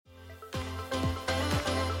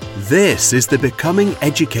This is the Becoming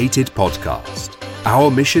Educated podcast.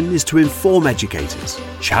 Our mission is to inform educators,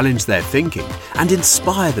 challenge their thinking, and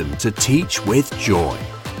inspire them to teach with joy.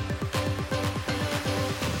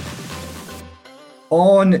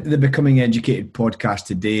 On the Becoming Educated podcast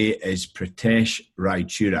today is Pritesh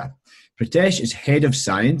Raichura. Pritesh is Head of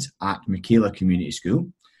Science at Michaela Community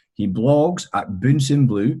School. He blogs at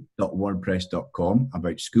boonsonblue.wordpress.com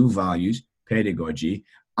about school values, pedagogy,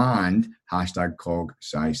 and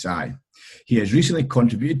 #CogSciSci. He has recently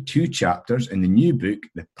contributed 2 chapters in the new book,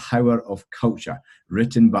 The Power of Culture,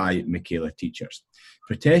 written by Michaela teachers.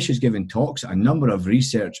 Pritesh has given talks at a number of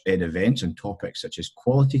research-ed events on topics such as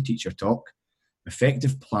quality teacher talk,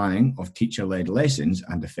 effective planning of teacher-led lessons,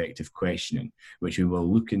 and effective questioning, which we will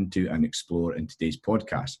look into and explore in today's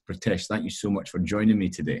podcast. Pritesh, thank you so much for joining me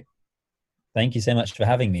today. Thank you so much for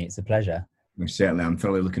having me. It's a pleasure. Certainly, I'm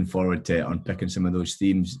thoroughly looking forward to unpicking some of those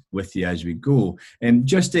themes with you as we go.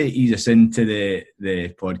 Just to ease us into the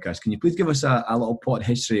podcast, can you please give us a little pot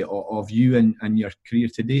history of you and your career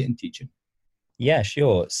to date in teaching? Yeah,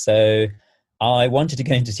 sure. So I wanted to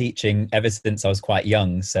go into teaching ever since I was quite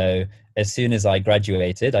young. So as soon as I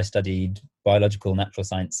graduated, I studied biological natural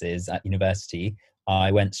sciences at university.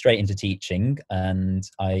 I went straight into teaching and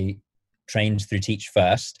I trained through Teach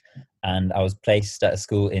First. And I was placed at a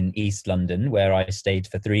school in East London where I stayed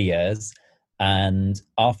for 3 years. And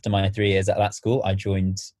after my 3 years at that school, I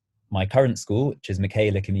joined my current school, which is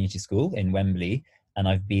Michaela Community School in Wembley. And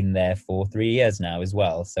I've been there for 3 years now as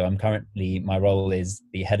well. So my role is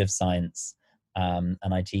the head of science. And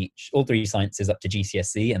I teach all 3 sciences up to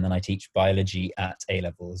GCSE, and then I teach biology at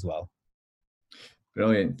A-level as well.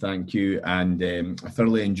 Brilliant, thank you. And I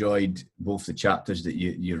thoroughly enjoyed both the chapters that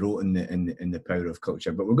you wrote in the Power of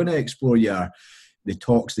Culture. But we're going to explore the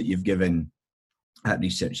talks that you've given at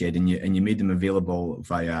research-ed, and you made them available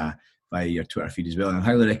via your Twitter feed as well. And I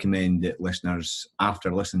highly recommend that listeners,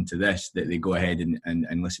 after listening to this, that they go ahead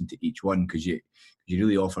and listen to each one, because you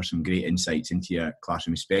really offer some great insights into your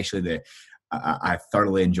classroom, especially I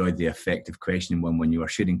thoroughly enjoyed the effective questioning one when you were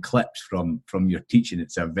sharing clips from your teaching.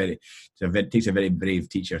 It takes a very brave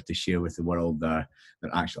teacher to share with the world their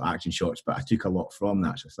actual action shots, but I took a lot from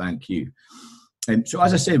that, so thank you. So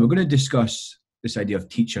as I said, we're going to discuss this idea of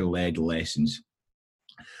teacher-led lessons.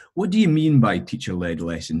 What do you mean by teacher-led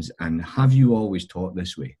lessons, and have you always taught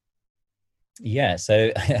this way? Yeah,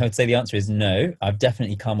 so I would say the answer is no. I've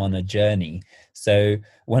definitely come on a journey. So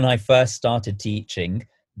when I first started teaching,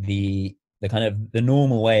 the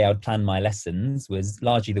normal way I would plan my lessons was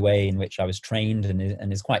largely the way in which I was trained,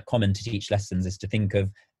 and is quite common to teach lessons, is to think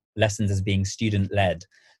of lessons as being student-led.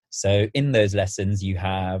 So in those lessons, you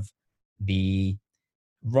have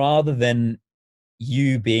rather than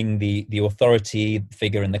you being the authority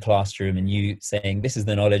figure in the classroom and you saying, this is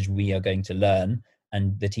the knowledge we are going to learn,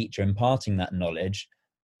 and the teacher imparting that knowledge,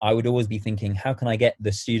 I would always be thinking, how can I get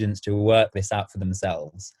the students to work this out for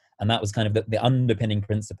themselves? And that was kind of the underpinning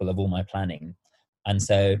principle of all my planning. And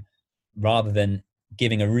so rather than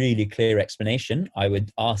giving a really clear explanation, I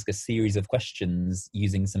would ask a series of questions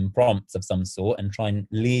using some prompts of some sort and try and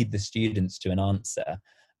lead the students to an answer.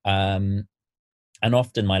 And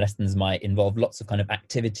often my lessons might involve lots of kind of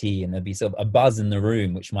activity, and there'd be sort of a buzz in the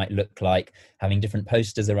room, which might look like having different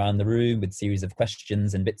posters around the room with series of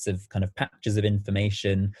questions and bits of kind of patches of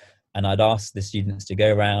information. And I'd ask the students to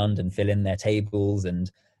go around and fill in their tables,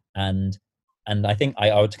 and I think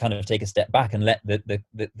I would kind of take a step back and let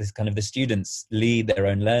the students lead their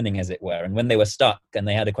own learning, as it were. And when they were stuck and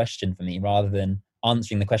they had a question for me, rather than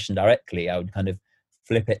answering the question directly, I would kind of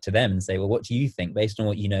flip it to them and say, well, what do you think based on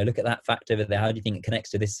what you know? Look at that fact over there. How do you think it connects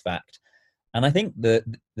to this fact? And I think the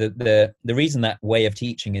reason that way of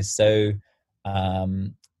teaching is so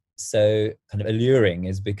kind of alluring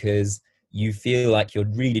is because you feel like you're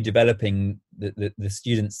really developing the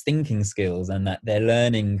students' thinking skills, and that they're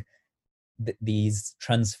learning these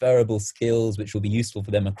transferable skills which will be useful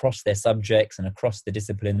for them across their subjects and across the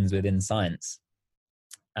disciplines within science.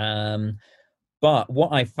 But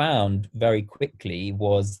what I found very quickly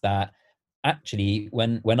was that actually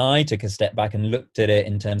when I took a step back and looked at it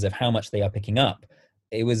in terms of how much they are picking up,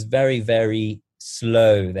 it was very, very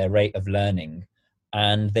slow, their rate of learning.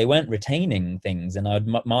 And they weren't retaining things, and I would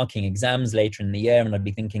marking exams later in the year, and I'd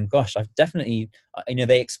be thinking, gosh, I've definitely,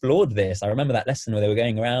 they explored this. I remember that lesson where they were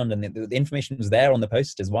going around and the information was there on the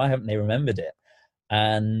posters. Why haven't they remembered it?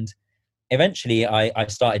 And eventually I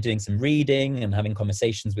started doing some reading and having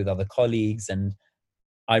conversations with other colleagues, and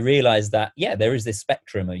I realized that, yeah, there is this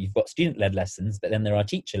spectrum of, you've got student-led lessons, but then there are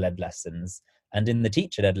teacher-led lessons. And in the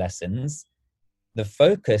teacher-led lessons, the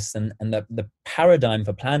focus and the paradigm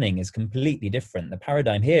for planning is completely different. The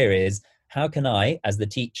paradigm here is, how can I, as the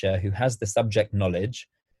teacher who has the subject knowledge,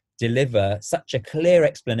 deliver such a clear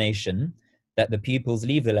explanation that the pupils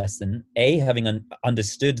leave the lesson, A, having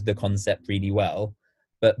understood the concept really well,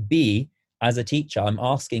 but B, as a teacher, I'm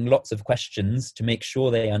asking lots of questions to make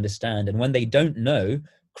sure they understand. And when they don't know,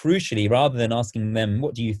 crucially, rather than asking them,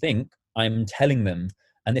 what do you think? I'm telling them.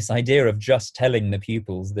 And this idea of just telling the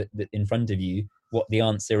pupils that in front of you what the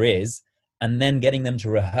answer is, and then getting them to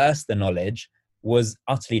rehearse the knowledge was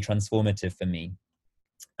utterly transformative for me.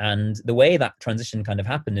 And the way that transition kind of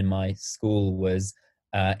happened in my school was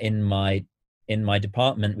in my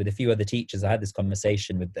department with a few other teachers. I had this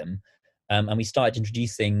conversation with them. And we started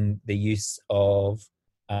introducing the use of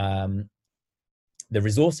the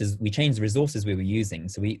resources. We changed the resources we were using.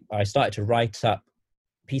 So I started to write up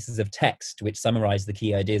pieces of text which summarized the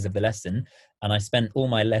key ideas of the lesson. And I spent all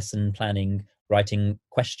my lesson planning writing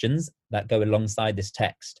questions that go alongside this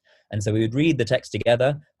text. And so we would read the text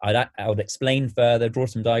together. I would explain further, draw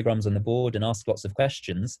some diagrams on the board and ask lots of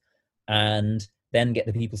questions, and then get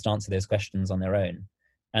the pupils to answer those questions on their own.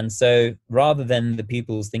 And so rather than the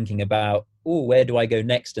pupils thinking about, oh, where do I go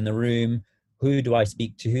next in the room? Who do I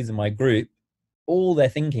speak to? Who's in my group? All their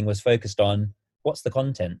thinking was focused on, what's the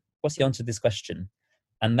content? What's the answer to this question?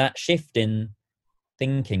 And that shift in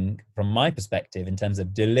thinking, from my perspective, in terms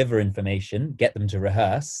of deliver information, get them to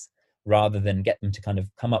rehearse, rather than get them to kind of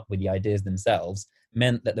come up with the ideas themselves,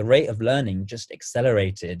 meant that the rate of learning just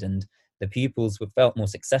accelerated, and the pupils felt more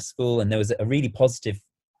successful. And there was a really positive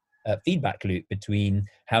feedback loop between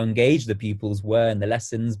how engaged the pupils were in the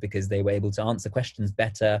lessons, because they were able to answer questions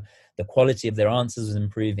better, the quality of their answers was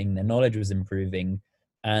improving, their knowledge was improving.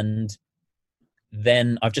 And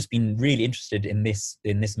then I've just been really interested in this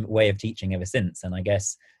way of teaching ever since. And I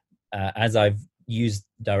guess as I've used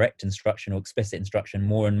direct instruction or explicit instruction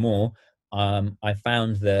more and more, I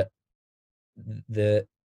found that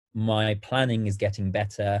my planning is getting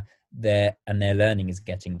better, and their learning is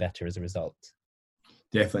getting better as a result.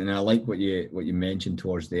 Definitely, and I like what you mentioned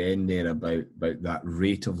towards the end there about that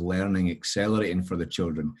rate of learning accelerating for the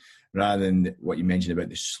children, rather than what you mentioned about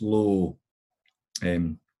the slow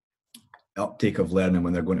uptake of learning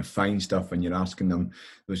when they're going to find stuff and you're asking them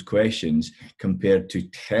those questions, compared to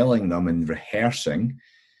telling them and rehearsing.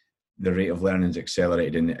 The rate of learning is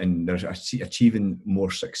accelerated, and they're achieving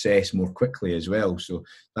more success more quickly as well. So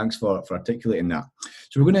thanks for articulating that.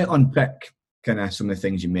 So we're going to unpick kind of some of the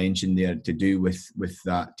things you mentioned there to do with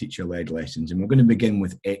that teacher-led lessons. And we're going to begin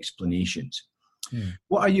with explanations.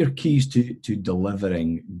 What are your keys to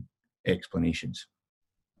delivering explanations?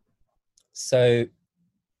 So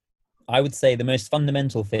I would say the most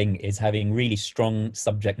fundamental thing is having really strong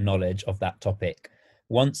subject knowledge of that topic.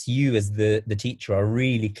 Once you as the teacher are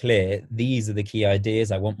really clear, these are the key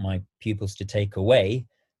ideas I want my pupils to take away,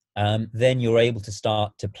 then you're able to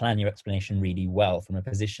start to plan your explanation really well from a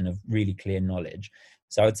position of really clear knowledge.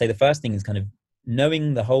 So I would say the first thing is kind of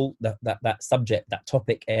knowing the whole that subject, that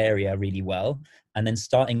topic area really well, and then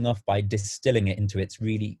starting off by distilling it into its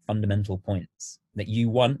really fundamental points that you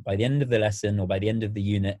want by the end of the lesson or by the end of the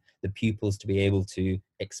unit, the pupils to be able to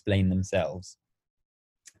explain themselves.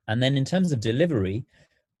 And then in terms of delivery,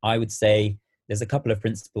 I would say there's a couple of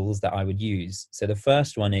principles that I would use. So the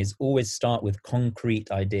first one is always start with concrete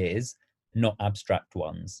ideas, not abstract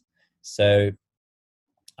ones. So,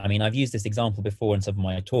 I mean, I've used this example before in some of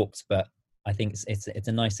my talks, but I think it's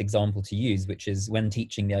a nice example to use, which is when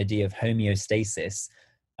teaching the idea of homeostasis.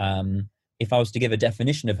 If I was to give a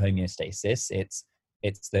definition of homeostasis,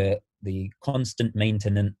 it's the constant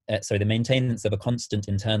maintenance, the maintenance of a constant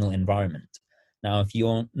internal environment. Now, if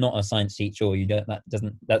you're not a science teacher, or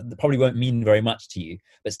that probably won't mean very much to you.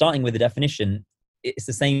 But starting with a definition, it's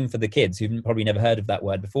the same for the kids who've probably never heard of that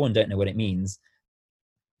word before and don't know what it means.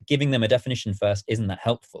 Giving them a definition first isn't that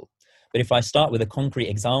helpful. But if I start with a concrete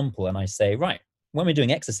example and I say, right, when we're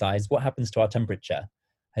doing exercise, what happens to our temperature?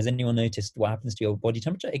 Has anyone noticed what happens to your body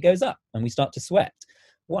temperature? It goes up and we start to sweat.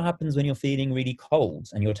 What happens when you're feeling really cold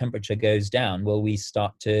and your temperature goes down? Well, we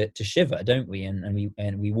start to shiver, don't we? And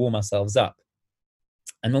we warm ourselves up.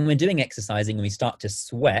 And when we're doing exercising and we start to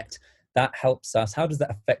sweat, that helps us. How does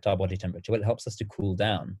that affect our body temperature? Well, it helps us to cool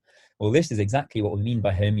down. Well, this is exactly what we mean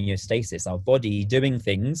by homeostasis, our body doing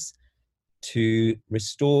things to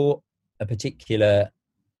restore a particular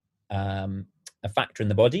a factor in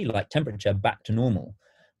the body, like temperature, back to normal.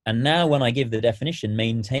 And now when I give the definition,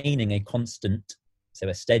 maintaining a constant, so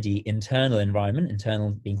a steady internal environment,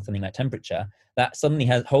 internal being something like temperature, that suddenly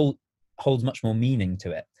holds much more meaning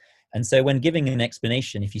to it. And so when giving an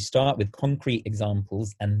explanation, if you start with concrete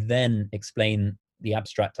examples and then explain the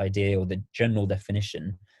abstract idea or the general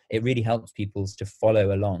definition, it really helps people to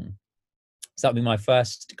follow along. So that would be my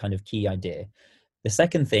first kind of key idea. The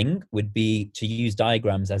second thing would be to use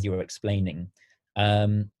diagrams as you were explaining.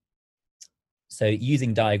 So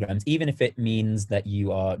using diagrams, even if it means that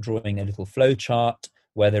you are drawing a little flow chart,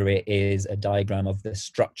 whether it is a diagram of the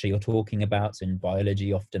structure you're talking about. So in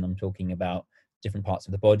biology, often I'm talking about different parts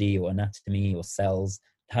of the body or anatomy or cells.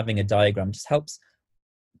 Having a diagram just helps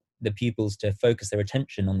the pupils to focus their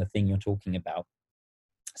attention on the thing you're talking about.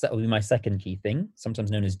 So that would be my second key thing,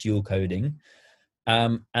 sometimes known as dual coding.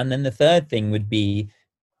 And then the third thing would be,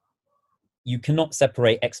 you cannot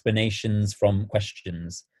separate explanations from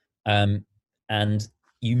questions. And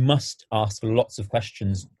you must ask lots of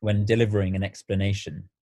questions when delivering an explanation.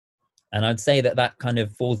 And I'd say that that kind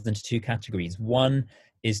of falls into two categories. One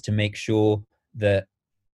is to make sure that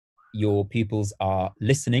your pupils are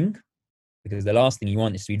listening, because the last thing you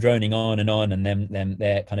want is to be droning on, and then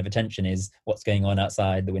their kind of attention is what's going on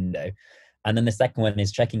outside the window. And then the second one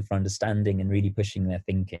is checking for understanding and really pushing their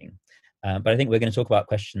thinking. But I think we're going to talk about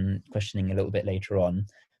questioning a little bit later on.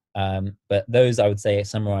 But those, I would say,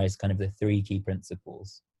 summarize kind of the three key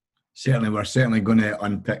principles. Certainly, we're certainly going to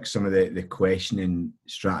unpick some of the questioning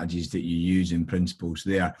strategies that you use in principles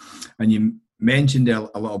there. And you mentioned a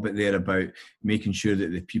little bit there about making sure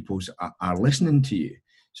that the pupils are listening to you.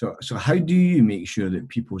 So how do you make sure that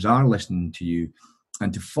pupils are listening to you?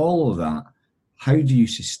 And to follow that, how do you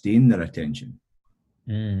sustain their attention?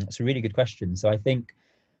 That's a really good question. So I think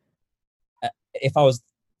if I was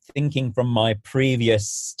thinking from my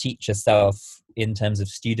previous teacher self in terms of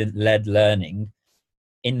student-led learning,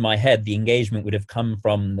 in my head, the engagement would have come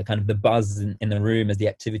from the kind of the buzz in the room as the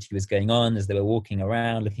activity was going on, as they were walking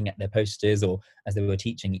around, looking at their posters, or as they were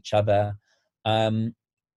teaching each other.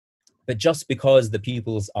 But just because the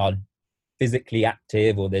pupils are physically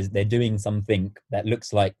active or they're doing something that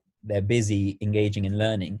looks like they're busy engaging in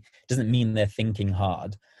learning, doesn't mean they're thinking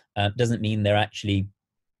hard. Doesn't mean they're actually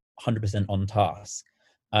 100% on task.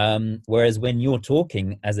 Whereas when you're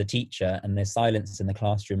talking as a teacher and there's silence in the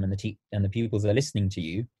classroom and the pupils are listening to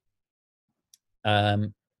you,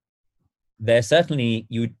 they're certainly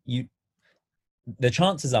the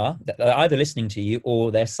chances are that they're either listening to you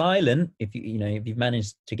or they're silent if you've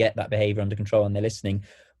managed to get that behavior under control and they're listening,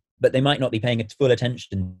 but they might not be paying full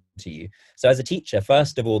attention to you. So as a teacher,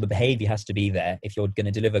 first of all, the behavior has to be there if you're going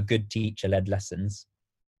to deliver good teacher-led lessons.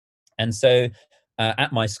 And so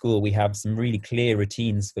at my school, we have some really clear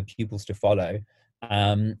routines for pupils to follow.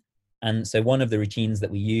 And so one of the routines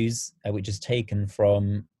that we use, which is taken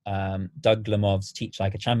from Doug Lemov's Teach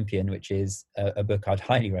Like a Champion, which is a book I'd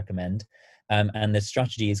highly recommend. And the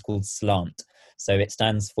strategy is called SLANT. So it's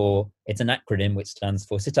an acronym which stands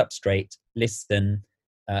for sit up straight, listen,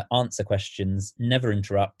 answer questions, never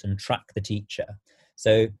interrupt, and track the teacher.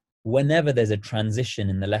 So whenever there's a transition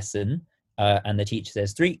in the lesson, and the teacher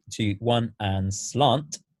says 3, 2, 1, and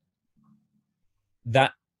slant,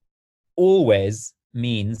 that always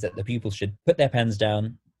means that the pupils should put their pens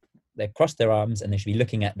down, they cross their arms, and they should be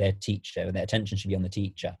looking at their teacher, and their attention should be on the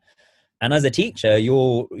teacher. And as a teacher,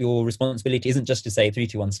 your responsibility isn't just to say 3,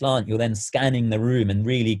 2, 1, slant. You're then scanning the room and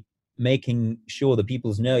really making sure the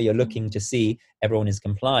pupils know you're looking to see everyone is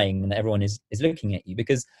complying and that everyone is looking at you.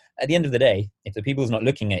 Because at the end of the day, if the pupil's not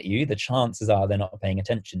looking at you, the chances are they're not paying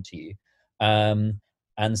attention to you.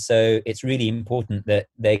 And so it's really important that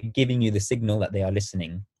they're giving you the signal that they are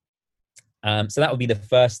listening. So that would be the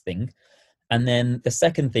first thing. And then the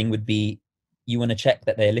second thing would be, you want to check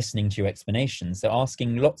that they're listening to your explanation. So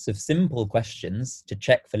asking lots of simple questions to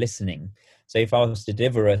check for listening. So if I was to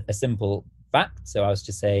deliver a simple fact, so I was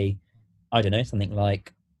to say, I don't know, something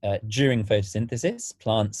like during photosynthesis,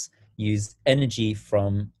 plants use energy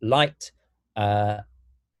from light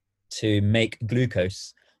to make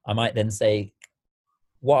glucose. I might then say,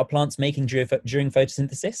 what are plants making during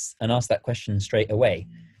photosynthesis? And ask that question straight away.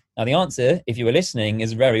 Now, the answer, if you were listening,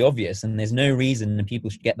 is very obvious, and there's no reason that people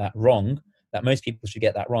should get that wrong, that most people should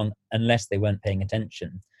get that wrong unless they weren't paying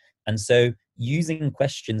attention. And so using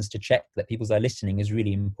questions to check that people are listening is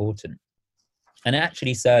really important. And it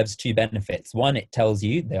actually serves two benefits. One, it tells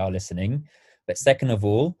you they are listening. But second of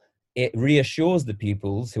all, it reassures the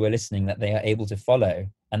pupils who are listening that they are able to follow.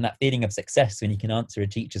 And that feeling of success when you can answer a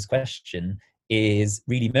teacher's question is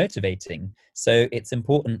really motivating. So it's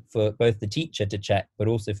important for both the teacher to check, but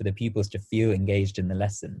also for the pupils to feel engaged in the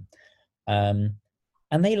lesson.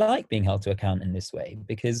 And they like being held to account in this way,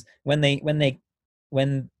 because when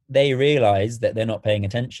they realize that they're not paying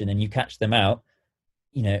attention and you catch them out,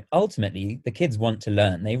 ultimately the kids want to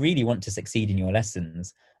learn. They really want to succeed in your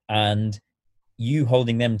lessons, and you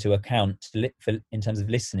holding them to account in terms of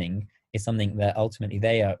listening is something that ultimately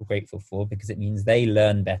they are grateful for, because it means they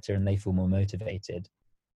learn better and they feel more motivated.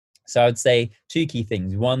 So I would say two key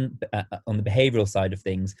things. One, on the behavioral side of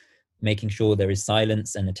things, making sure there is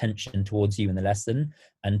silence and attention towards you in the lesson.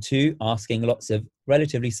 And two, asking lots of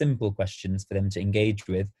relatively simple questions for them to engage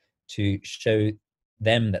with to show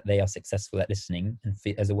them that they are successful at listening and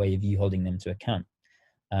as a way of you holding them to account.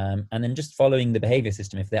 And then just following the behavior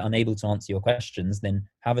system. If they're unable to answer your questions, then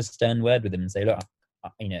have a stern word with them and say, look,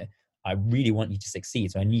 I really want you to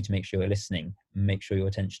succeed, so I need to make sure you're listening, make sure your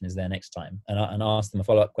attention is there next time, and ask them a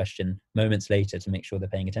follow-up question moments later to make sure they're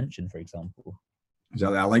paying attention, for example.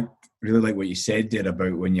 Exactly. I really like what you said there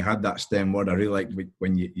about when you had that STEM word. I really like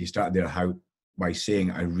when you started there by saying,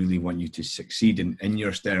 I really want you to succeed in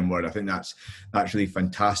your STEM word. I think that's really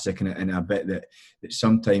fantastic, and a bit that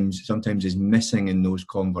sometimes is missing in those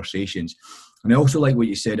conversations. And I also like what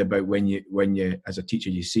you said about when you as a teacher,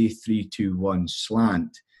 you say 3, 2, 1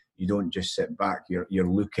 slant. You don't just sit back. You're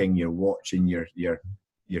looking, you're watching, you're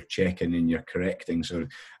checking, and you're correcting. So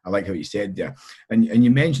I like what you said there. And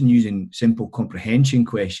you mentioned using simple comprehension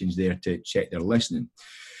questions there to check their listening.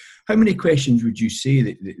 How many questions would you say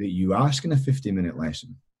that you ask in a 50-minute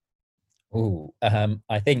lesson? Oh,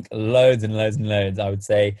 I think loads and loads and loads. I would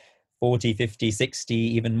say 40, 50, 60,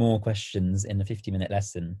 even more questions in a 50-minute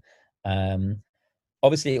lesson.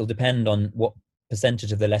 Obviously, it will depend on what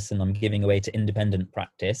percentage of the lesson I'm giving away to independent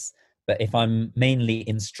practice. But if I'm mainly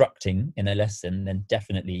instructing in a lesson, then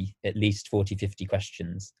definitely at least 40, 50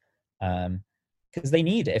 questions. Because they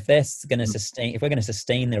need it. If we're going to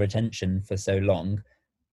sustain their attention for so long,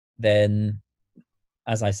 then,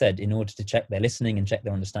 as I said, in order to check their listening and check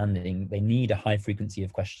their understanding, they need a high frequency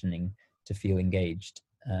of questioning to feel engaged,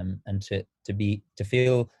 and to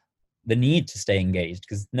feel the need to stay engaged,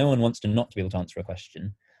 because no one wants to not to be able to answer a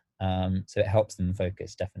question. So it helps them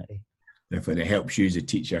focus, definitely. Definitely helps you as a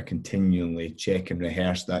teacher continually check and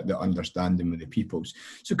rehearse the understanding with the pupils.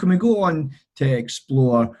 So can we go on to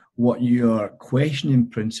explore what your questioning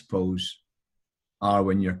principles are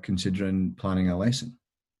when you're considering planning a lesson?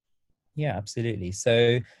 Yeah, absolutely.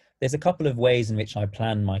 So there's a couple of ways in which I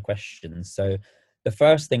plan my questions. So the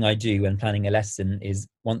first thing I do when planning a lesson is,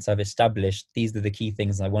 once I've established these are the key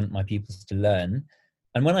things I want my pupils to learn.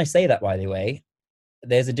 And when I say that, by the way,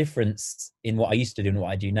 there's a difference in what I used to do and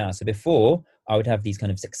what I do now. So before, I would have these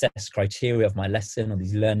kind of success criteria of my lesson, or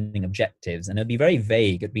these learning objectives, and it'd be very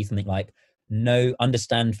vague. It'd be something like,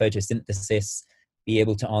 understand photosynthesis, be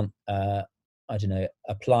able to,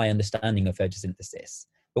 apply understanding of photosynthesis.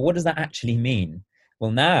 But what does that actually mean?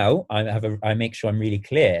 Well, now I make sure I'm really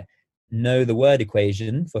clear. Know the word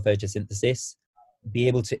equation for photosynthesis, be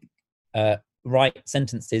able to write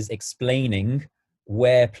sentences explaining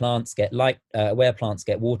where plants get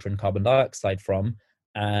water and carbon dioxide from,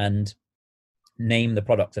 and name the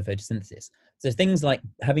products of photosynthesis. So things like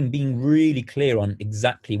being really clear on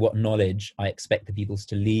exactly what knowledge I expect the pupils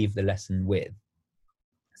to leave the lesson with.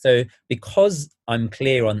 So because I'm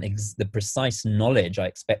clear on the precise knowledge I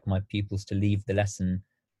expect my pupils to leave the lesson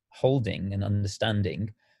holding and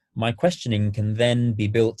understanding, my questioning can then be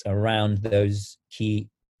built around those key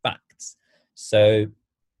facts. So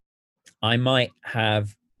I might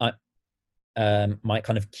have my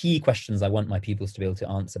kind of key questions I want my pupils to be able to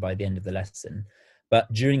answer by the end of the lesson.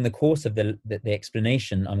 But during the course of the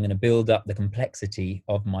explanation, I'm going to build up the complexity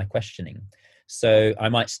of my questioning. So I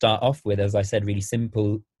might start off with, as I said, really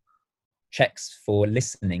simple checks for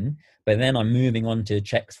listening, but then I'm moving on to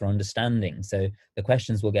checks for understanding. So the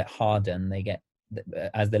questions will get harder, and they get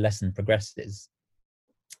as the lesson progresses.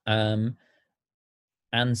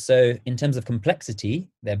 And so in terms of complexity,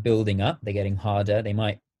 they're building up, they're getting harder. They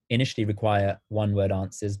might initially require one-word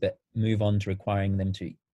answers, but move on to requiring them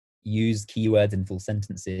to use keywords in full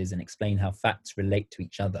sentences and explain how facts relate to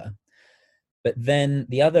each other. But then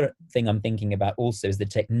the other thing I'm thinking about also is the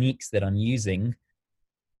techniques that I'm using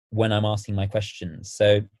when I'm asking my questions.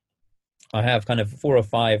 So I have kind of 4 or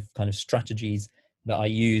 5 kind of strategies that I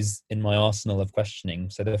use in my arsenal of questioning.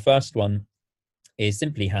 So the first one is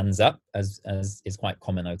simply hands up, as is quite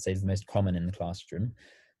common. I would say is the most common in the classroom.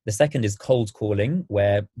 The second is cold calling,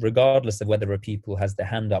 where regardless of whether a pupil has their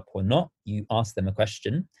hand up or not, you ask them a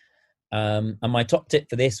question. And my top tip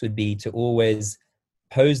for this would be to always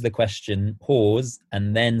pose the question, pause,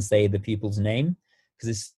 and then say the pupil's name. Because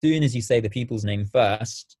as soon as you say the pupil's name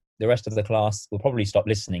first, the rest of the class will probably stop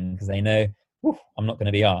listening, because they know, I'm not going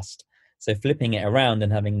to be asked. So flipping it around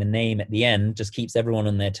and having the name at the end just keeps everyone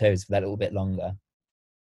on their toes for that little bit longer.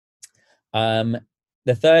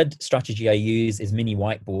 The third strategy I use is mini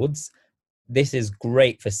whiteboards. This is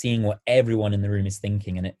great for seeing what everyone in the room is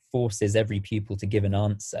thinking, and it forces every pupil to give an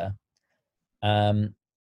answer. The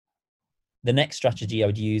next strategy I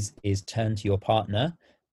would use is turn to your partner.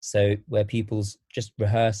 So where pupils just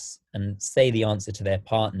rehearse and say the answer to their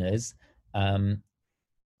partners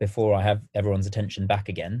before I have everyone's attention back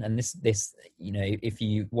again. And this, you know, if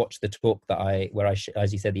you watch the talk that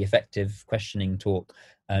as you said, the effective questioning talk,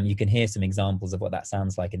 you can hear some examples of what that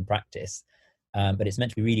sounds like in practice. But it's meant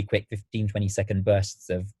to be really quick, 15, 20-second bursts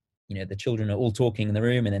of, you know, the children are all talking in the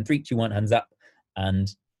room, and then 3, 2, 1, hands up,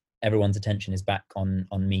 and everyone's attention is back on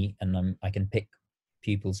me, and I can pick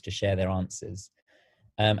pupils to share their answers.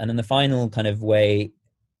 And then the final kind of way,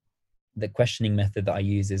 the questioning method that I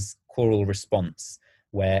use is choral response,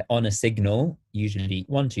 where on a signal, usually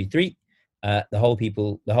 1, 2, 3, the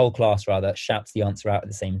whole class shouts the answer out at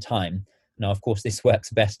the same time. Now, of course, this works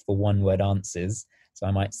best for one-word answers. So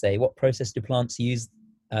I might say, what process do plants use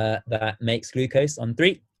that makes glucose? On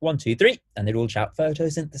 3, 1, 2, 3, and they'd all shout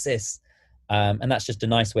photosynthesis. And that's just a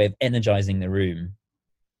nice way of energizing the room.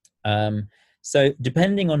 So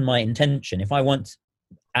depending on my intention, if I want to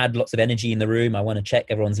add lots of energy in the room, I want to check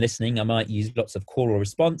everyone's listening, I might use lots of choral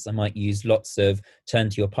response. I might use lots of turn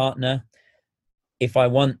to your partner. If I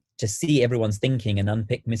want to see everyone's thinking and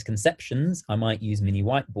unpick misconceptions, I might use mini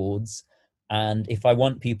whiteboards. And if I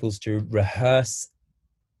want pupils to rehearse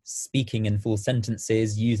speaking in full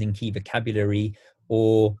sentences, using key vocabulary,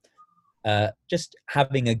 or just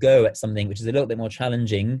having a go at something which is a little bit more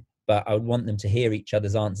challenging, but I would want them to hear each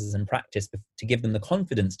other's answers and practice to give them the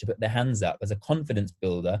confidence to put their hands up. As a confidence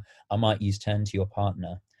builder, I might use turn to your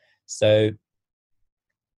partner. So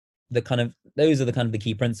those are the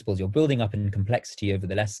key principles. You're building up in complexity over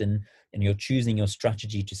the lesson, and you're choosing your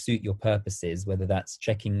strategy to suit your purposes, whether that's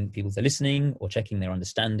checking people are listening or checking their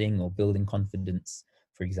understanding or building confidence,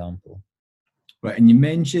 for example. Right, and you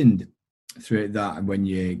mentioned throughout that, when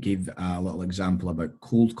you gave a little example about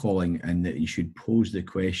cold calling, and that you should pose the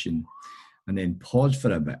question and then pause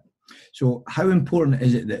for a bit. So how important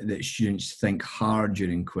is it that students think hard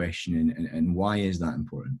during questioning, and why is that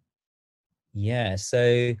important? Yeah,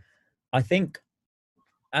 so I think,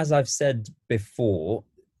 as I've said before,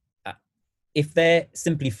 if they're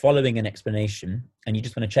simply following an explanation and you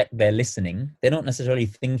just want to check they're listening, they're not necessarily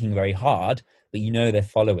thinking very hard, but you know they're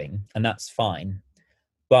following, and that's fine.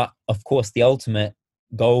 But of course, the ultimate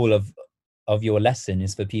goal of your lesson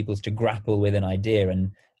is for pupils to grapple with an idea,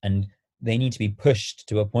 and they need to be pushed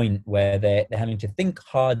to a point where they're having to think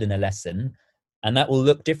hard in a lesson, and that will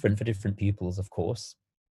look different for different pupils, of course.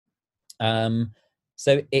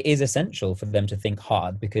 So it is essential for them to think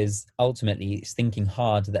hard, because ultimately it's thinking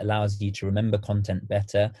hard that allows you to remember content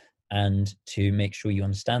better and to make sure you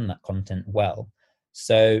understand that content well.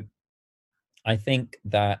 So I think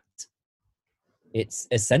that it's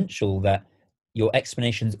essential that your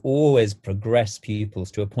explanations always progress pupils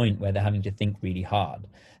to a point where they're having to think really hard.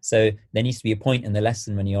 So there needs to be a point in the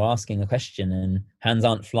lesson when you're asking a question and hands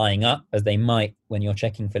aren't flying up as they might when you're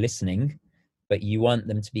checking for listening, but you want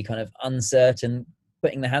them to be kind of uncertain,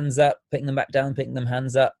 putting the hands up, putting them back down, picking them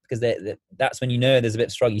hands up, because that's when you know there's a bit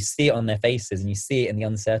of struggle. You see it on their faces, and you see it in the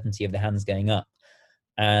uncertainty of the hands going up.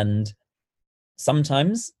 And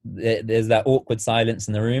sometimes there's that awkward silence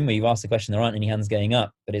in the room where you've asked a question, there aren't any hands going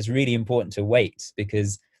up, but it's really important to wait,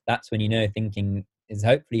 because that's when you know thinking is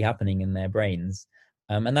hopefully happening in their brains.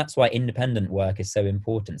 And that's why independent work is so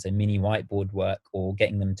important. So mini whiteboard work, or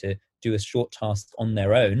getting them to do a short task on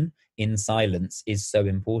their own in silence, is so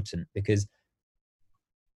important, because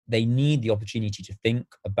they need the opportunity to think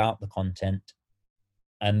about the content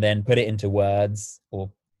and then put it into words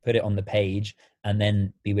or put it on the page, and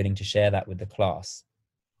then be willing to share that with the class.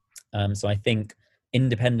 So I think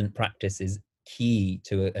independent practice is key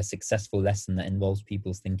to a successful lesson that involves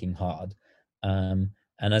pupils thinking hard.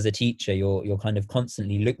 And as a teacher, you're kind of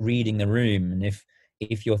constantly reading the room. And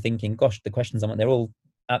if you're thinking, gosh, the questions they're all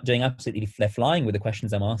doing absolutely, they're flying with the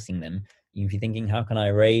questions I'm asking them, you'd be thinking, how can I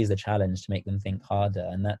raise the challenge to make them think harder?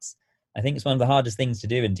 And I think it's one of the hardest things to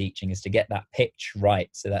do in teaching, is to get that pitch right,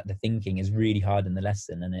 so that the thinking is really hard in the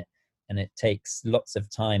lesson. And it takes lots of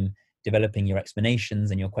time developing your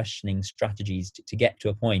explanations and your questioning strategies to get to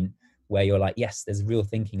a point where you're like, yes, there's real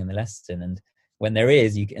thinking in the lesson. And when there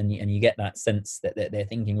is, you get that sense that they're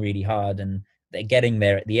thinking really hard and they're getting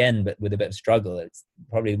there at the end, but with a bit of struggle. It's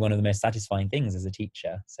probably one of the most satisfying things as a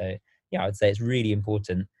teacher. So yeah, I would say it's really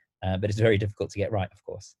important, but it's very difficult to get right, of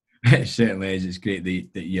course. It certainly is. It's great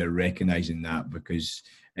that you're recognising that, because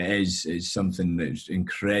it's something that's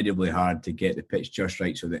incredibly hard to get the pitch just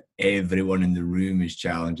right so that everyone in the room is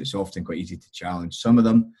challenged. It's often quite easy to challenge some of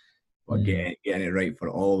them, but getting it right for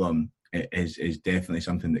all of them is definitely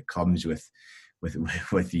something that comes with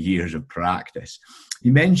years of practice.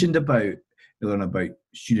 You mentioned about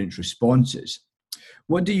students' responses.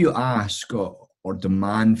 What do you ask or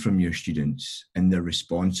demand from your students in their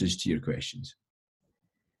responses to your questions?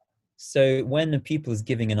 So when a pupil is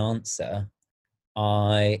giving an answer,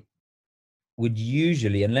 I would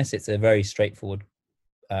usually, unless it's a very straightforward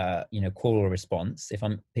call or response, if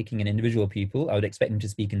I'm picking an individual pupil, I would expect them to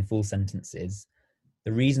speak in full sentences.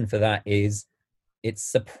 The reason for that is it's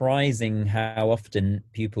surprising how often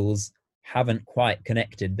pupils haven't quite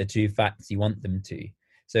connected the two facts you want them to.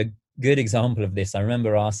 So a good example of this, I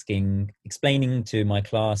remember explaining to my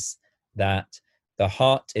class that the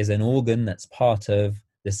heart is an organ that's part of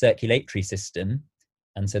the circulatory system.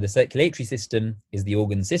 And so the circulatory system is the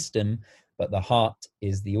organ system, but the heart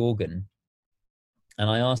is the organ. And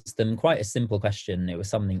I asked them quite a simple question. It was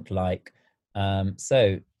something like,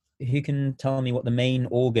 so who can tell me what the main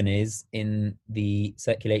organ is in the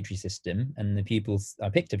circulatory system? And I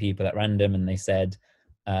picked a pupil at random, and they said,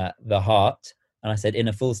 the heart. And I said, in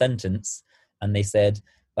a full sentence. And they said,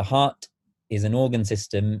 the heart is an organ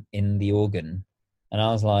system in the organ. And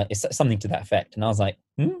I was like, it's something to that effect. And I was like,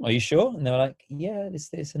 are you sure? And they were like, yeah,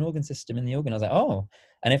 it's an organ system in the organ. I was like, oh.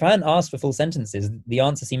 And if I hadn't asked for full sentences, the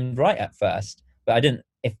answer seemed right at first. But I didn't.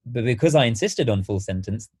 But because I insisted on full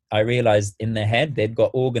sentence, I realized in their head they'd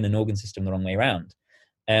got organ and organ system the wrong way around.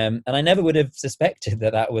 And I never would have suspected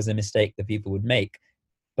that was a mistake that people would make.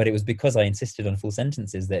 But it was because I insisted on full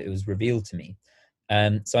sentences that it was revealed to me.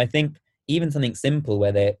 So I think even something simple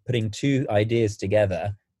where they're putting two ideas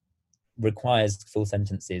together requires full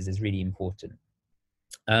sentences is really important.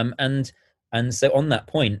 And so on that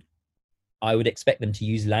point, I would expect them to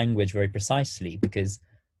use language very precisely, because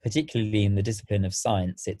particularly in the discipline of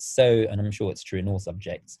science, it's so, and I'm sure it's true in all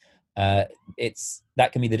subjects, that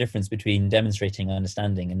can be the difference between demonstrating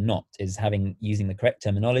understanding and not, is using the correct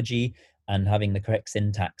terminology and having the correct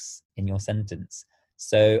syntax in your sentence.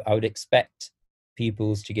 So I would expect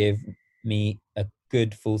pupils to give me a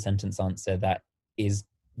good full sentence answer that is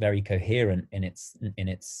very coherent in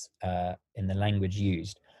the language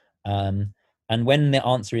used. And when the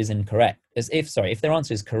answer is incorrect, if their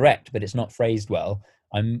answer is correct but it's not phrased well,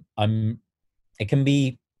 it can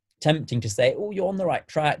be tempting to say, oh, you're on the right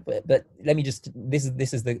track, but let me just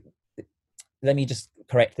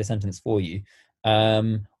correct the sentence for you,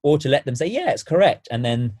 or to let them say, yeah, it's correct, and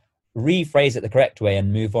then rephrase it the correct way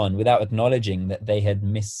and move on without acknowledging that they had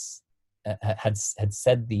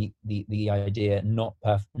said the idea not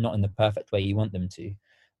in the perfect way you want them to.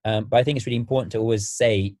 But I think it's really important to always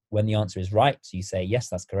say when the answer is right, so you say, yes,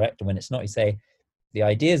 that's correct. And when it's not, you say, the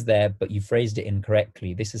idea is there, but you phrased it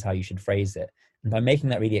incorrectly. This is how you should phrase it. And by making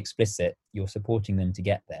that really explicit, you're supporting them to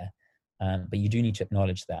get there. But you do need to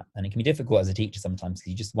acknowledge that. And it can be difficult as a teacher sometimes,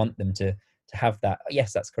 because you just want them to have that,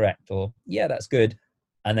 yes, that's correct, or yeah, that's good.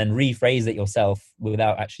 And then rephrase it yourself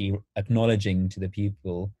without actually acknowledging to the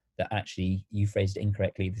pupil that actually you phrased it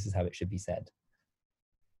incorrectly. This is how it should be said.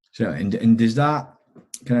 So, and does that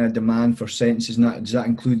kind of demand for sentences, does that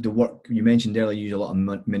include the work you mentioned earlier? You use a lot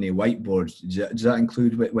of mini whiteboards. Does that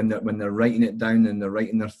include when they're writing it down and they're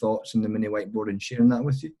writing their thoughts in the mini whiteboard and sharing that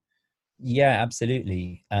with you? Yeah,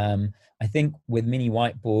 absolutely. I think with mini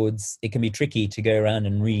whiteboards, it can be tricky to go around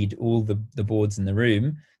and read all the boards in the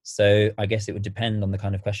room. So I guess it would depend on the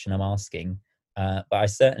kind of question I'm asking. But I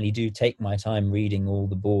certainly do take my time reading all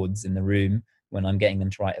the boards in the room when I'm getting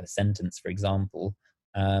them to write a sentence, for example.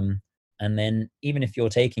 And then even if you're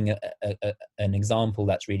taking an example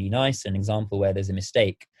that's really nice, an example where there's a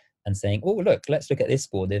mistake, and saying, oh, look, let's look at this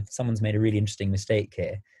board. If someone's made a really interesting mistake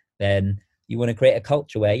here, then you want to create a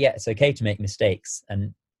culture where, yeah, it's okay to make mistakes.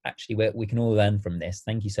 And actually, we can all learn from this.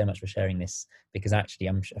 Thank you so much for sharing this, because actually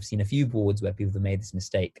I've seen a few boards where people have made this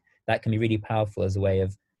mistake. That can be really powerful as a way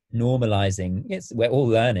of normalizing. We're all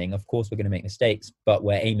learning. Of course, we're going to make mistakes, but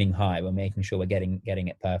we're aiming high. We're making sure we're getting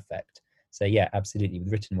it perfect. So yeah, absolutely.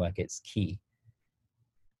 With written work, it's key.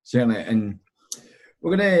 Certainly. And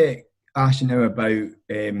we're going to ask you now about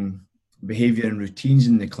behaviour and routines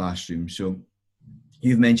in the classroom. So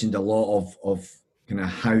you've mentioned a lot of kind of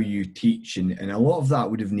how you teach, and a lot of that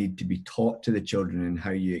would have need to be taught to the children, and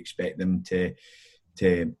how you expect them to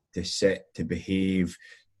sit, to behave,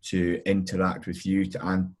 to interact with you, to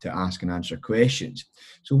ask and answer questions.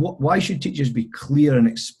 So why should teachers be clear and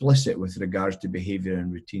explicit with regards to behaviour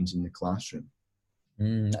and routines in the classroom?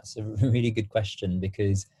 That's a really good question,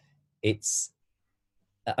 because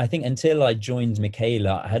I think until I joined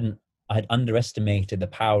Michaela, I had underestimated the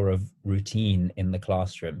power of routine in the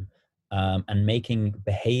classroom, and making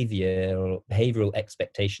behavioral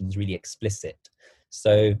expectations really explicit.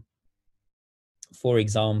 So, for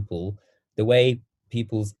example, the way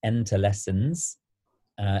pupils enter lessons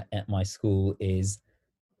at my school is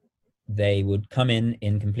they would come in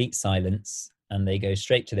complete silence, and they go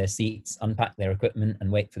straight to their seats, unpack their equipment,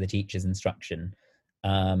 and wait for the teacher's instruction.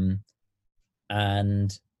 And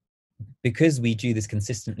because we do this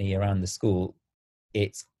consistently around the school,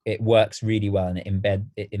 it works really well, and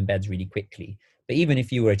it embeds really quickly. But even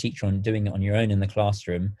if you were a teacher doing it on your own in the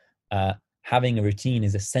classroom, having a routine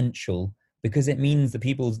is essential, because it means that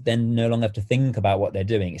people then no longer have to think about what they're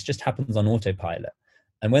doing. It just happens on autopilot.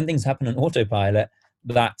 And when things happen on autopilot,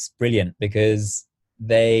 that's brilliant, because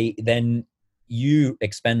then you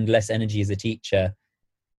expend less energy as a teacher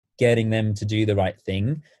getting them to do the right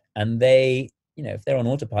thing. And they, if they're on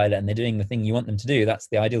autopilot and they're doing the thing you want them to do, that's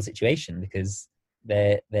the ideal situation, because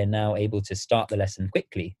they're now able to start the lesson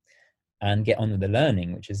quickly and get on with the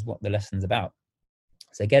learning, which is what the lesson's about.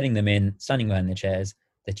 So getting them in, standing behind their chairs,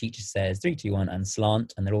 the teacher says 3, 2, 1 and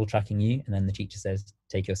slant, and they're all tracking you. And then the teacher says,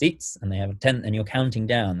 take your seats, and they have a 10, and you're counting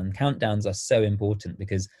down. And countdowns are so important,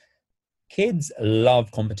 because kids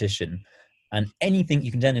love competition, and anything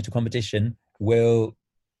you can turn into competition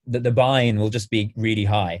the buy-in will just be really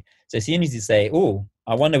high. So as soon as you say, oh,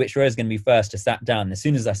 I wonder which row is going to be first to sat down, as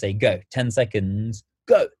soon as I say go, 10 seconds,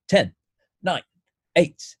 go, 10, 9,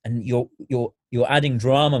 8, and you're adding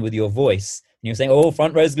drama with your voice, and you're saying, oh,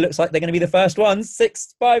 front rows looks like they're going to be the first ones,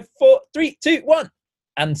 6, 5, 4, 3, 2, 1,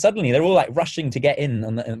 and suddenly they're all like rushing to get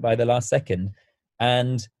in by the last second,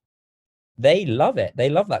 and they love it. They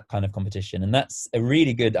love that kind of competition, and that's a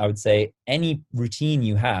really good, I would say, any routine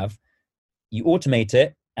you have, you automate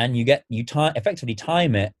it, and you effectively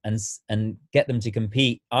time it and get them to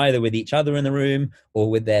compete either with each other in the room or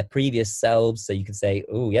with their previous selves. So you could say,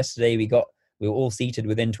 oh, yesterday we were all seated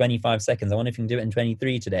within 25 seconds. I wonder if you can do it in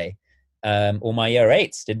 23 today. Or my year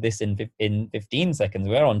 8s did this in 15 seconds.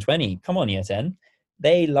 We're on 20. Come on, year 10.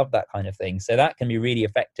 They love that kind of thing. So that can be really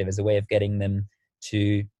effective as a way of getting them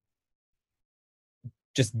to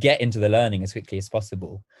just get into the learning as quickly as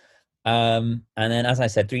possible. And then, as I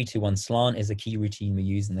said, 3, 2, 1 slant is a key routine we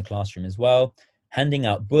use in the classroom as well. Handing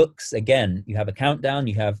out books, again, you have a countdown.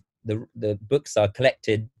 You have the books are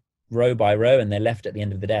collected row by row, and they're left at the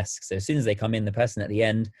end of the desk. So as soon as they come in, the person at the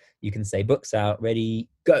end, you can say, books out, ready,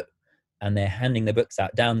 go. And they're handing the books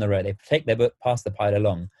out down the row. They take their book, pass the pile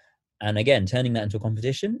along. And again, turning that into a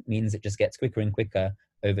competition means it just gets quicker and quicker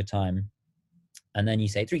over time. And then you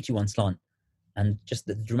say 3, 2, 1 slant. And just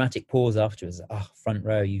the dramatic pause afterwards. Oh, front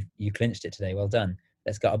row, you clinched it today. Well done.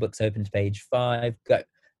 Let's get our books open to page 5. Go.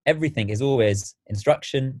 Everything is always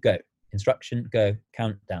instruction, go. Instruction, go.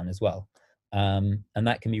 Countdown as well. And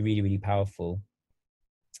that can be really, really powerful.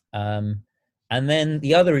 And then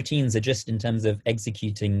the other routines are just in terms of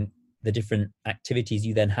executing the different activities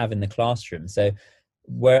you then have in the classroom. So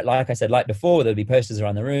where, like I said, like before, there'll be posters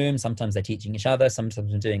around the room. Sometimes they're teaching each other.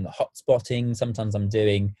 Sometimes I'm doing hot spotting. Sometimes I'm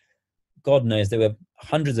doing, God knows, there were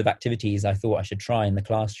hundreds of activities I thought I should try in the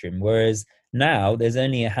classroom. Whereas now there's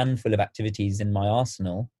only a handful of activities in my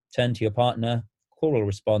arsenal. Turn to your partner, choral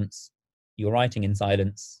response, you're writing in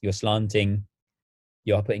silence, you're slanting,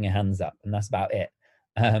 you're putting your hands up, and that's about it.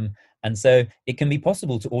 And so it can be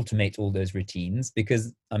possible to automate all those routines,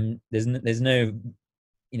 because there's no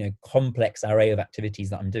complex array of activities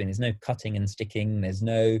that I'm doing. There's no cutting and sticking. There's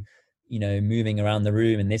no moving around the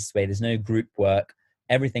room in this way. There's no group work.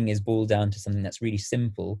 Everything is boiled down to something that's really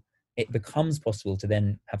simple. It becomes possible to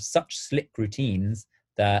then have such slick routines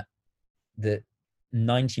that the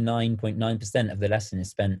 99.9% of the lesson is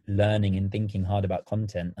spent learning and thinking hard about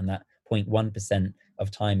content, and that 0.1% of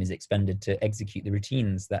time is expended to execute the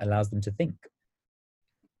routines that allows them to think.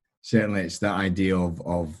 Certainly, it's that idea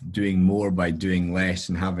of doing more by doing less,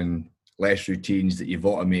 and having less routines that you've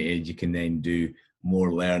automated. You can then do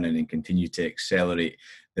more learning and continue to accelerate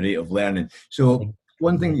the rate of learning. So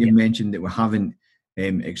one thing you mentioned that we haven't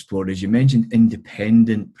explored is you mentioned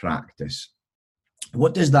independent practice.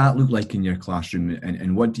 What does that look like in your classroom,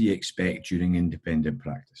 and what do you expect during independent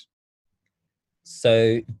practice?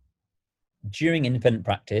 So during independent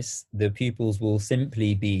practice, the pupils will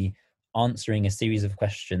simply be answering a series of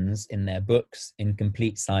questions in their books in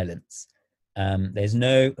complete silence. There's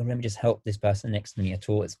no, let me just help this person next to me at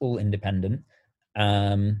all. It's all independent.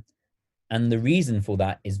 And the reason for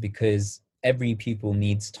that is because every pupil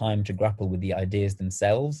needs time to grapple with the ideas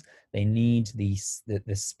themselves. They need the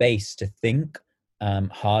space to think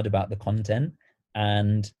hard about the content,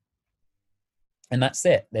 and that's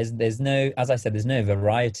it. There's no, as I said, there's no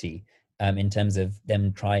variety in terms of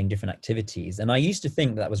them trying different activities. And I used to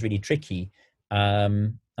think that was really tricky.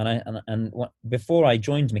 Before I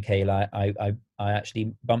joined Michaela, I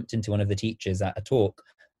actually bumped into one of the teachers at a talk,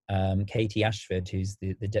 Katie Ashford, who's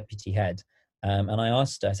the deputy head. And I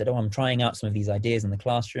asked her, I said, I'm trying out some of these ideas in the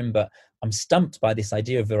classroom, but I'm stumped by this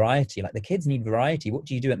idea of variety. Like, the kids need variety. What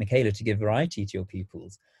do you do at Michaela to give variety to your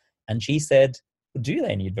pupils? And she said, well, do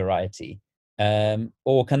they need variety?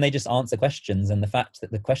 Or can they just answer questions? And the fact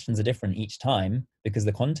that the questions are different each time because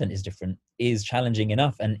the content is different is challenging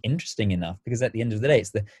enough and interesting enough, because at the end of the day,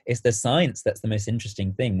 it's the science that's the most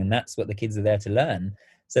interesting thing. And that's what the kids are there to learn.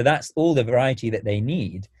 So that's all the variety that they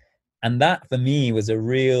need. And that for me was a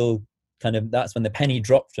real kind of, that's when the penny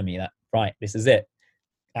dropped for me, that, right, this is it.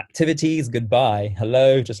 Activities, goodbye,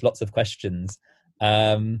 hello, just lots of questions.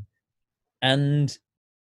 And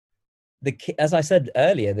as I said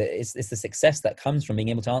earlier, that it's the success that comes from being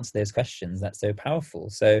able to answer those questions that's so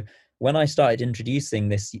powerful. So when I started introducing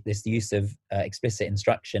this use of explicit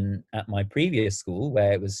instruction at my previous school,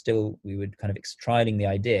 where it was still, we were kind of trialing the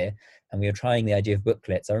idea, and we were trying the idea of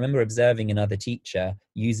booklets, I remember observing another teacher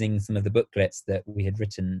using some of the booklets that we had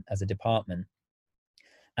written as a department.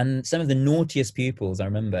 And some of the naughtiest pupils, I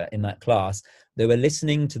remember in that class, they were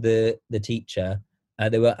listening to the teacher.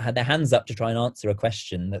 They had their hands up to try and answer a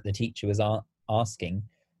question that the teacher was asking,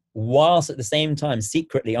 whilst at the same time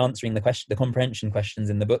secretly answering the comprehension questions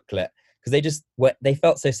in the booklet, because they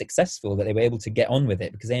felt so successful that they were able to get on with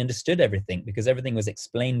it because they understood everything, because everything was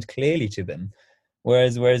explained clearly to them.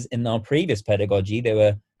 Whereas in our previous pedagogy, they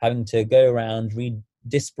were having to go around, read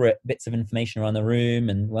disparate bits of information around the room,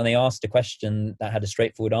 and when they asked a question that had a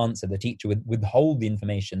straightforward answer, the teacher would withhold the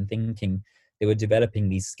information, thinking they were developing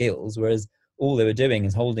these skills, whereas all they were doing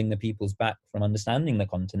is holding the pupils back from understanding the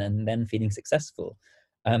content and then feeling successful.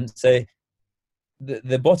 So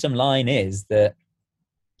the bottom line is that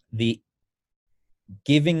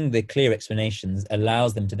giving the clear explanations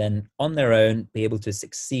allows them to then on their own be able to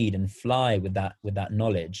succeed and fly with that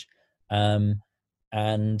knowledge.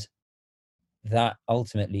 And that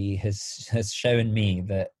ultimately has shown me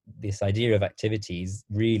that this idea of activities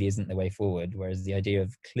really isn't the way forward, whereas the idea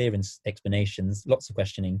of clear explanations, lots of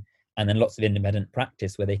questioning, and then lots of independent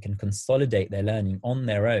practice where they can consolidate their learning on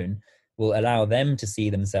their own will allow them to see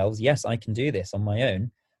themselves, yes, I can do this on my own.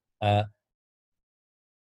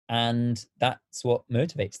 And that's what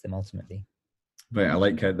motivates them ultimately. Right, I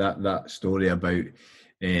like how that story about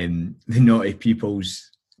the naughty pupils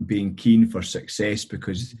being keen for success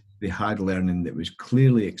because they had learning that was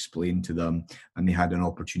clearly explained to them and they had an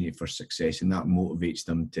opportunity for success, and that motivates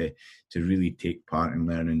them to really take part in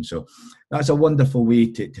learning. So that's a wonderful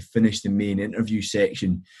way to finish the main interview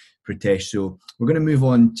section, Pritesh. So we're going to move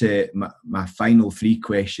on to my final three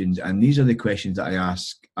questions, and these are the questions that I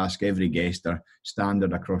ask every guest. They're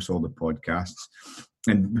standard across all the podcasts.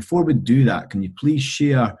 And before we do that, can you please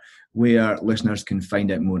share where listeners can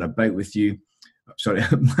find out more about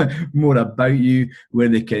you, where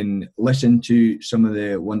they can listen to some of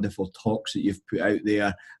the wonderful talks that you've put out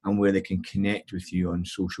there, and where they can connect with you on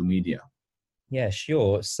social media? Yeah,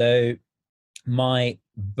 sure. So my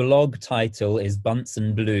blog title is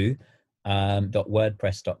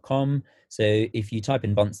bunsenblue.wordpress.com. So if you type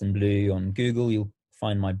in Bunsen Blue on Google, you'll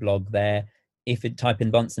find my blog there. If you type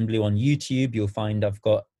in Bunsen Blue on YouTube, you'll find I've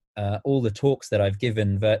got all the talks that I've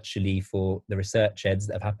given virtually for the research eds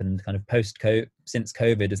that have happened kind of since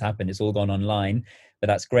COVID has happened. It's all gone online, but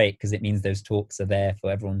that's great because it means those talks are there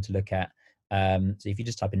for everyone to look at. So if you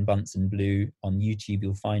just type in Bunsen Blue on YouTube,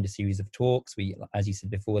 you'll find a series of talks. As you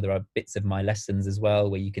said before, there are bits of my lessons as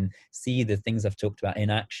well, where you can see the things I've talked about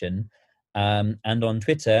in action. And on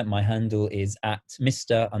Twitter, my handle is at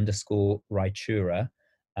Mr_Raichura,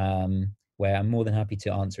 where I'm more than happy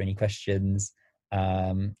to answer any questions,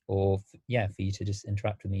 or for you to just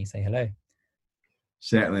interact with me, say hello.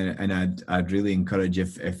 Certainly, and I'd really encourage,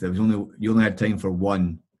 if there was you only had time for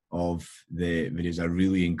one of the videos, I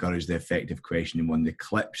really encourage the effective questioning one. The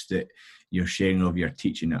clips that you're sharing of your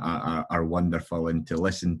teaching are wonderful, and to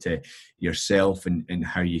listen to yourself and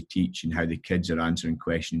how you teach and how the kids are answering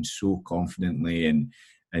questions so confidently and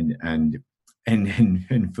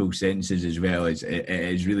in full sentences as well it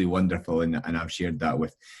is really wonderful, and I've shared that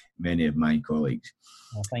with many of my colleagues.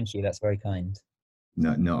 Oh, thank you, that's very kind.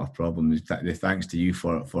 Not a problem. The thanks to you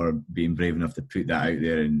for being brave enough to put that out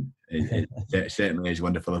there, and it certainly is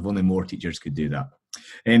wonderful. If only more teachers could do that.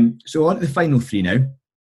 So on to the final three now,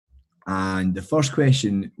 and the first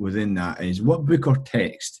question within that is, what book or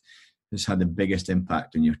text has had the biggest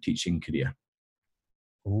impact on your teaching career?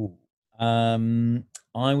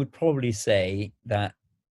 I would probably say that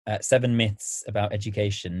 7 Myths About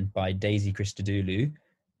Education by Daisy Christodoulou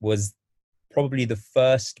was probably the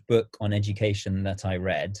first book on education that I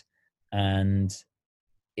read, and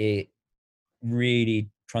it really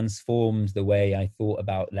transformed the way I thought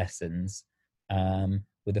about lessons.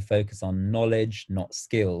 with a focus on knowledge, not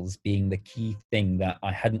skills, being the key thing that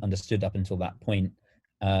I hadn't understood up until that point.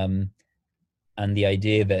 And the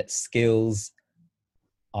idea that skills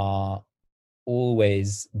are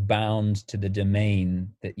always bound to the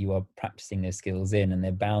domain that you are practicing those skills in, and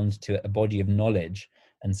they're bound to a body of knowledge.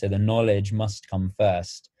 And so the knowledge must come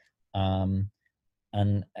first. And,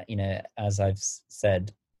 as I've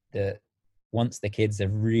said, once the kids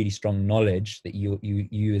have really strong knowledge that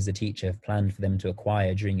you as a teacher have planned for them to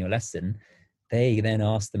acquire during your lesson, they then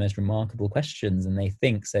ask the most remarkable questions, and they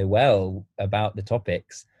think so well about the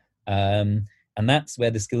topics. And that's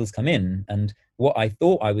where the skills come in. And what I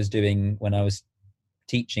thought I was doing when I was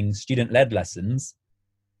teaching student-led lessons,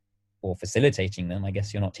 or facilitating them, I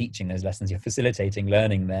guess you're not teaching those lessons, you're facilitating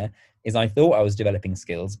learning there, is I thought I was developing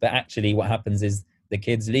skills. But actually what happens is the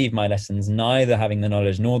kids leave my lessons neither having the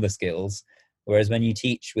knowledge nor the skills. Whereas when you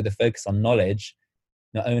teach with a focus on knowledge,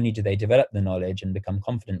 not only do they develop the knowledge and become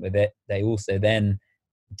confident with it, they also then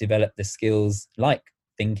develop the skills like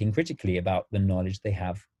thinking critically about the knowledge they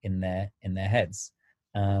have in their heads.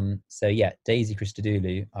 So yeah, Daisy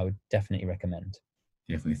Christodoulou, I would definitely recommend.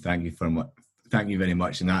 Definitely. Thank you very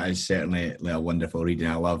much. And that is certainly a wonderful reading.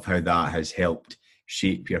 I love how that has helped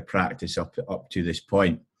shape your practice up to this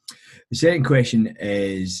point. The second question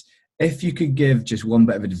is, if you could give just one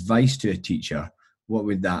bit of advice to a teacher, what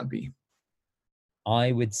would that be?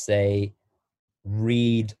 I would say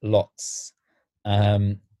read lots,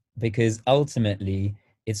 because ultimately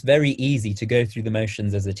it's very easy to go through the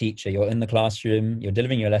motions as a teacher. You're in the classroom, you're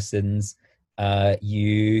delivering your lessons,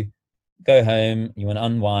 you go home, you want to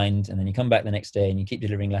unwind, and then you come back the next day and you keep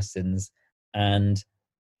delivering lessons, and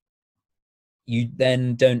you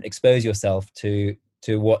then don't expose yourself to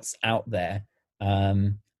what's out there.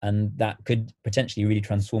 And that could potentially really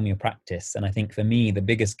transform your practice. And I think for me, the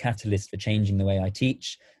biggest catalyst for changing the way I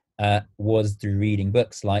teach was through reading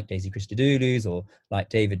books like Daisy Christodoulou's or like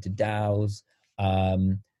David Didau's,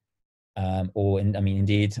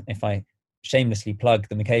 indeed, if I shamelessly plug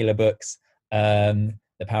the Michaela books,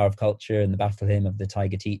 The Power of Culture and The Battle Hymn of the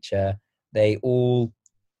Tiger Teacher, they all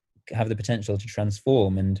have the potential to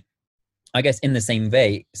transform. And I guess in the same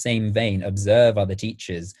vein, observe other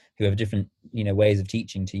teachers who have different, ways of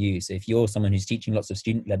teaching to you. So if you're someone who's teaching lots of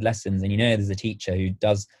student-led lessons and there's a teacher who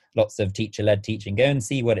does lots of teacher-led teaching, go and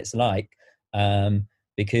see what it's like,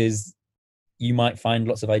 because you might find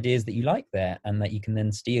lots of ideas that you like there and that you can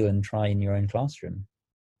then steal and try in your own classroom.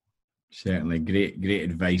 Certainly, great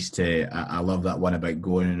advice. I love that one about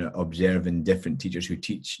going and observing different teachers who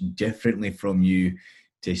teach differently from you,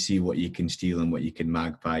 to see what you can steal and what you can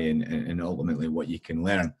magpie and ultimately what you can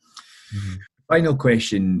learn. Mm-hmm. Final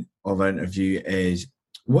question of our interview is,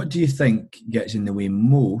 what do you think gets in the way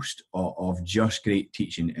most of just great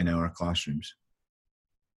teaching in our classrooms?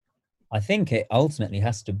 I think it ultimately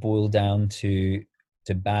has to boil down to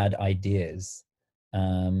bad ideas.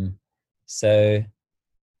 So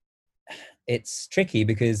it's tricky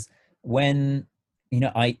because when,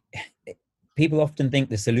 people often think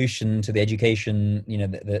the solution to the education,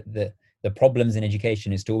 the problems in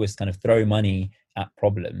education is to always kind of throw money at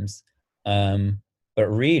problems. But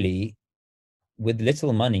really, with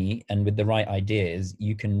little money and with the right ideas,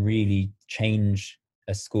 you can really change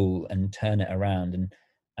a school and turn it around.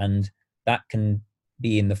 And that can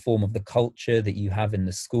be in the form of the culture that you have in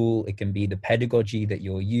the school. It can be the pedagogy that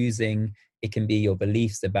you're using. It can be your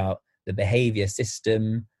beliefs about the behavior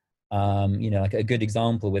system. Like a good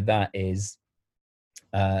example with that is,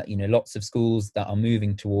 lots of schools that are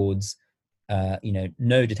moving towards,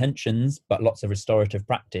 no detentions, but lots of restorative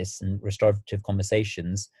practice and restorative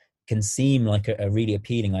conversations can seem like a really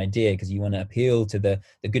appealing idea, because you want to appeal to the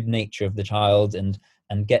good nature of the child and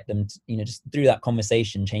get them to, just through that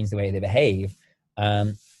conversation, change the way they behave.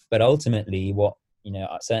 But ultimately what,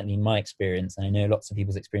 certainly in my experience, and I know lots of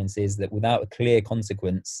people's experience, is that without a clear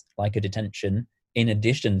consequence, like a detention, in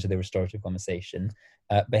addition to the restorative conversation,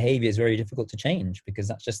 behavior is very difficult to change, because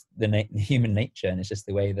that's just the human nature, and it's just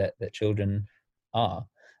the way that children are.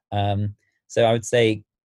 So I would say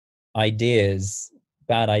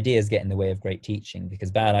bad ideas get in the way of great teaching,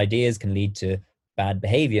 because bad ideas can lead to bad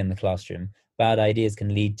behavior in the classroom. Bad ideas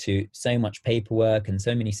can lead to so much paperwork and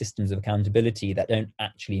so many systems of accountability that don't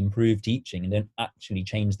actually improve teaching and don't actually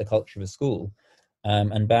change the culture of a school.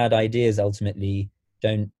 And bad ideas ultimately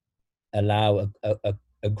don't allow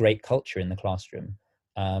a great culture in the classroom.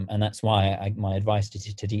 And that's why my advice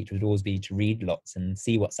to teach would always be to read lots and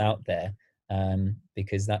see what's out there,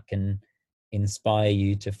 because that can inspire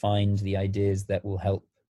you to find the ideas that will help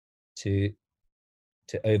to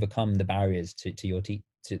overcome the barriers to your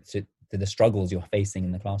to the struggles you're facing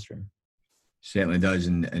in the classroom. Certainly does,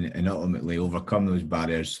 and ultimately overcome those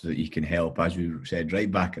barriers so that you can help, as we said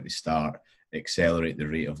right back at the start, accelerate the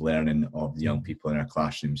rate of learning of the young people in our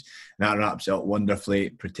classrooms. And that wraps it up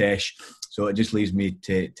wonderfully, Pritesh. So it just leaves me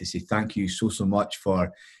to say thank you so much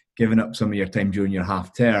for giving up some of your time during your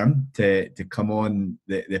half term to come on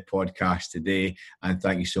the podcast today. And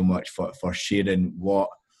thank you so much for sharing what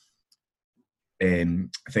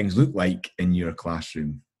things look like in your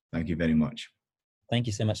classroom. Thank you very much. Thank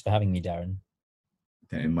you so much for having me, Darren.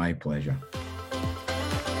 My pleasure.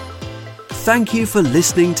 Thank you for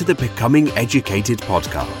listening to the Becoming Educated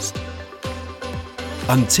podcast.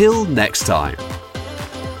 Until next time,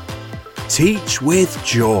 teach with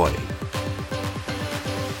joy.